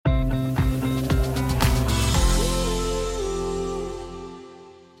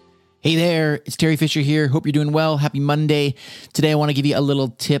Hey there, it's Terry Fisher here. Hope you're doing well. Happy Monday. Today I want to give you a little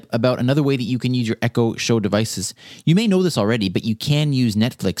tip about another way that you can use your Echo Show devices. You may know this already, but you can use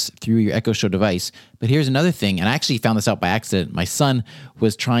Netflix through your Echo Show device. But here's another thing, and I actually found this out by accident. My son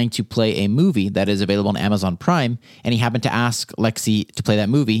was trying to play a movie that is available on Amazon Prime, and he happened to ask Lexi to play that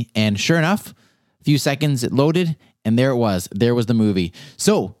movie, and sure enough, a few seconds it loaded, and there it was. There was the movie.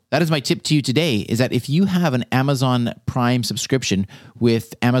 So that is my tip to you today, is that if you have an Amazon Prime subscription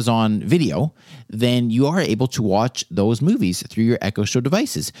with Amazon Video, then you are able to watch those movies through your Echo Show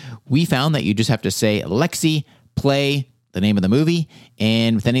devices. We found that you just have to say, Lexi, play the name of the movie,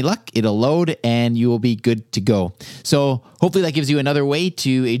 and with any luck, it'll load and you will be good to go. So hopefully that gives you another way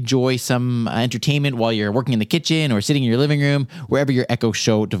to enjoy some entertainment while you're working in the kitchen or sitting in your living room, wherever your Echo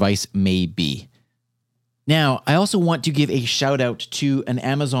Show device may be. Now, I also want to give a shout out to an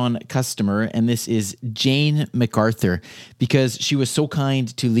Amazon customer, and this is Jane MacArthur, because she was so kind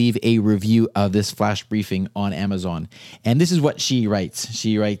to leave a review of this flash briefing on Amazon. And this is what she writes.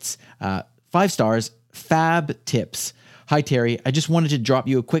 She writes, 5 stars, fab tips. Hi, Terry. I just wanted to drop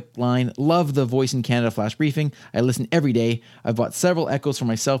you a quick line. Love the Voice in Canada flash briefing. I listen every day. I've bought several Echoes for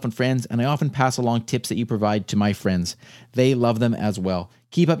myself and friends, and I often pass along tips that you provide to my friends. They love them as well.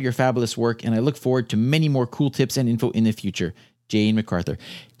 Keep up your fabulous work, and I look forward to many more cool tips and info in the future. Jane MacArthur.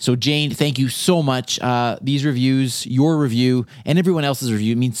 So Jane, thank you so much. These reviews, your review, and everyone else's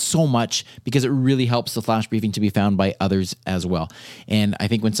review means so much because it really helps the flash briefing to be found by others as well. And I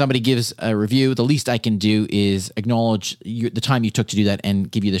think when somebody gives a review, the least I can do is acknowledge the time you took to do that and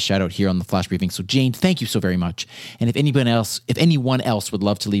give you the shout out here on the flash briefing. So Jane, thank you so very much. And if anyone else would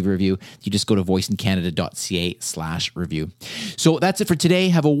love to leave a review, you just go to voiceincanada.ca/review. So that's it for today.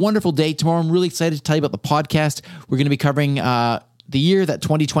 Have a wonderful day. Tomorrow, I'm really excited to tell you about the podcast. We're going to be covering the year that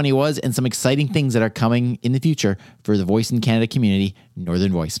 2020 was and some exciting things that are coming in the future for the Voice in Canada community,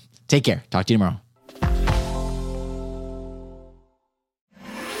 Northern Voice. Take care. Talk to you tomorrow.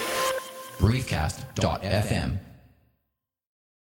 Briefcast.fm